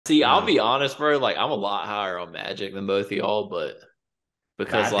See, I'll Um, be honest, bro. Like, I'm a lot higher on Magic than both of y'all, but but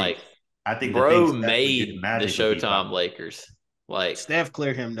because like, I think the thing bro Steph would do to made the Magic would be Showtime probably Lakers. Like, Steph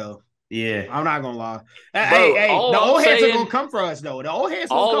cleared him though. yeah. I'm not gonna lie. Hey, bro, hey, the old heads are gonna come for us though. The old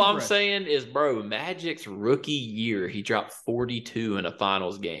heads gonna all come I'm for us. saying is, bro, Magic's rookie year, he dropped 42 in a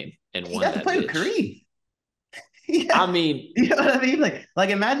finals game and He won got to that play with bitch. Kareem. Yeah, I mean, you know what I mean? Like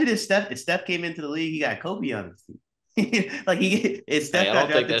imagine if Steph came into the league, he got Kobe on his team. Like if hey, Steph I got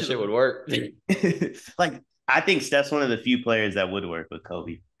don't think drafted that to shit would work. the like I think Steph's one of the few players that would work with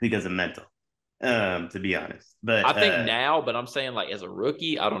Kobe because of mental. To be honest. I But think now, but I'm saying like as a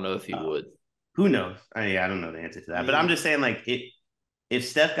rookie, I don't know if he uh would. who knows? I don't know the answer to I that. But I'm mean, just saying like if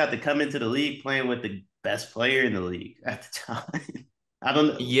Steph got to come into the league playing with the best player in the league at the time, I don't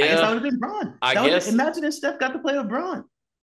know. I guess that Yeah, would have been Braun. I That would guess imagine if Steph got to play with Braun.